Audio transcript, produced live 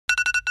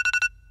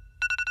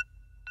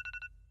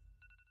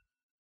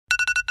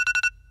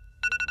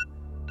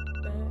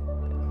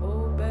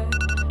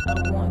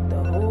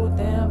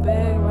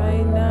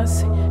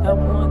I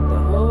want the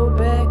whole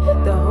bag,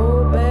 the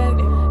whole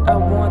bag. I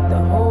want the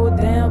whole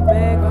damn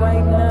bag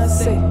right now.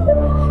 Say,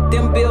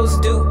 them bills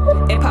due,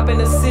 and popping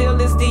a seal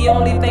is the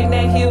only thing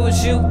that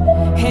heals you.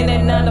 And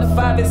that 9 to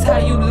 5 is how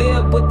you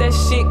live, but that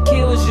shit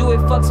kills you.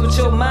 It fucks with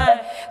your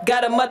mind.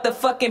 Got a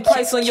motherfucking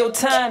price on your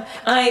time.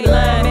 I ain't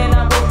lying, and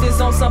I wrote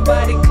this on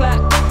somebody's clock.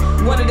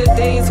 One of the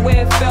days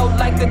where it felt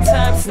like the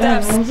time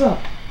stops. Man, what's up?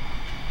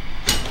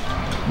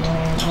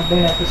 Man, I've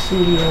been at the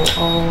studio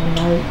all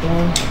night,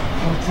 bro.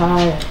 I'm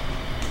tired.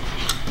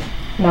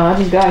 Nah, I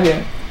just got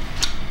here.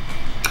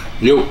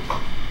 Yo.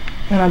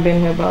 And I've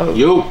been here about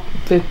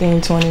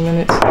 15-20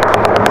 minutes.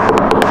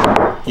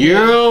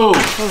 Yo.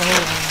 Hold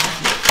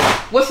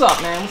on. What's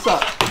up, man? What's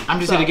up? I'm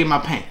just here to get my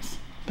pants.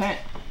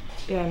 Pants?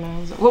 Yeah,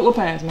 man. What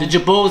pants, man? The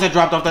jabos that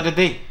dropped off the other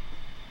day.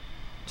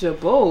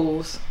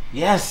 Jabos?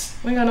 Yes.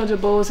 We ain't got no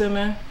jabos here,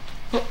 man.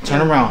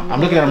 Turn around. I'm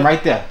looking at them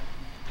right there.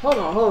 Hold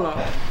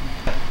on.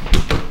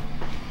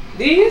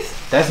 These?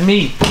 That's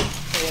me.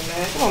 Yeah,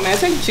 man. Come on, man.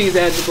 Take the cheese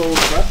out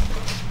jabos, bro.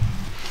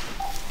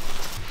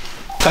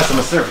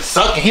 Customer service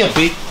sucking here,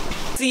 B.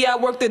 See, I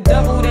worked the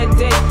double that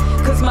day,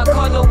 cause my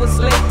car note was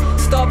late.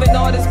 Starving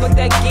artist, but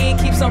that gig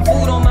keeps some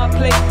food on my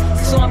plate.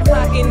 So I'm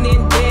clocking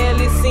in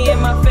daily,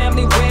 seeing my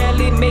family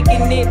rarely,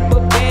 making it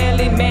but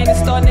barely. Man, it's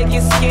starting to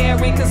get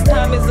scary, cause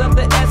time is of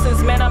the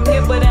essence. Man, I'm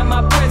here, but am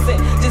I present?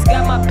 Just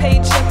got my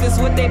paycheck, is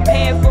what they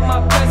paying for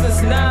my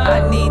presence. Nah,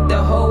 I need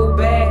the whole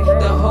bag,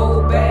 the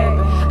whole bag.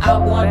 I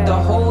want the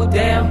whole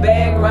damn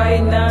bag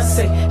right now.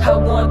 Say, I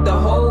want the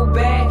whole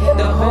bag,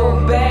 the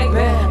whole bag.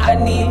 I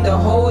need the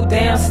whole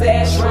damn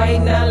stash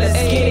right now. Let's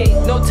get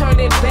it. No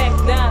turning back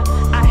now.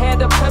 I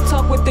had a prep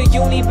talk with the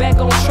uni, back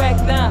on track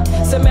now.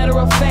 As a matter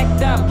of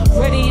fact, I'm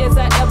ready as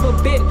I ever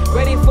been.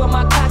 Ready for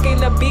my cock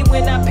and the beat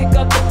when I pick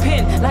up the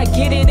pen. Like,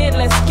 get it in,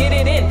 let's get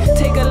it in.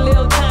 Take a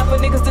little time for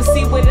niggas to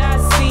see what I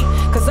see.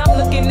 Cause I'm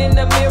looking in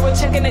the mirror,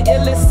 checking the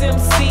illest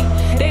MC.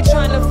 They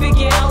trying to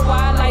figure out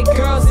why I like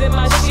girls in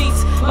my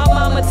sheets. My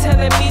mama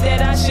telling me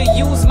that I should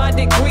use my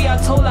degree. I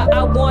told her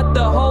I want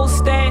the whole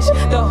stash,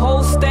 the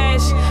whole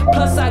stash.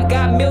 Plus I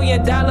got $1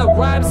 million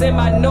rhymes in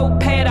my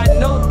notepad, I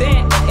know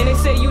that. And they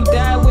say you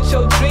die with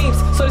your dreams,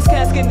 so this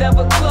casket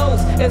never close.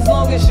 As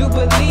long as you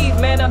believe,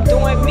 man, I'm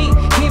doing me.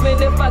 Even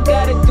if I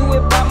gotta do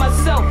it by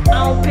myself.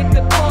 I don't pick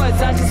the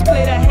cards, I just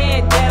play the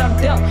hand that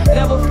I'm dealt.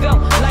 Never felt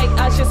like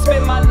I should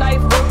spend my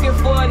life working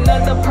for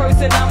another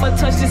person. I'ma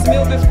touch this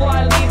meal before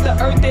I leave the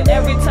earth. And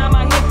every time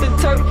I hit the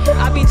turf,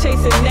 I be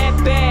chasing that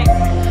bag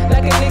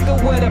like a nigga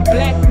with a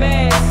black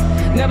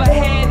mask. Never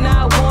had,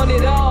 now I want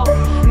it all.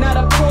 Not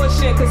a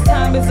portion, cause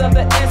time is of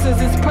the essence.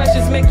 It's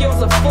precious, make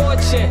yours a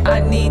fortune. I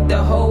need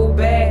the whole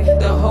bag,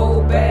 the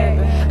whole bag.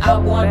 I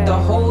want the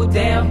whole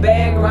damn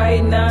bag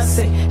right now.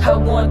 Say, I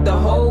want the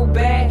whole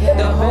bag,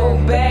 the whole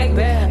bag.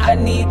 I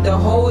need the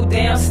whole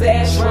damn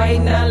stash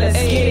right now. Let's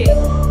get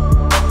it.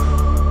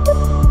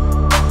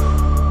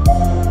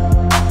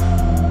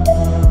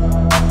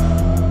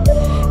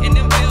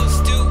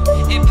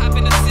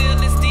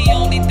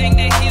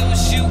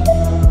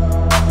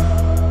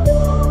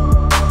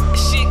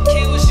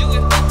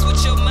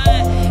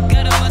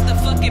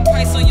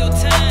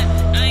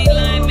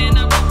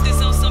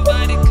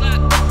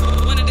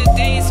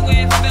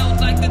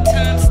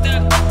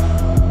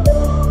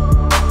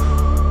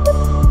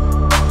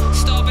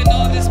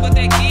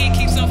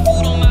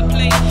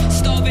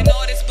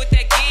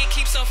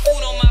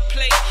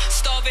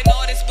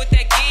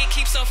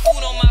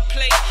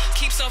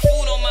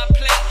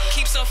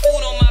 Keep some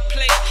food on my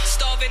plate.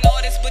 Starving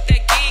artist, but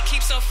that gig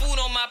keeps some food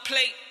on my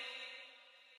plate.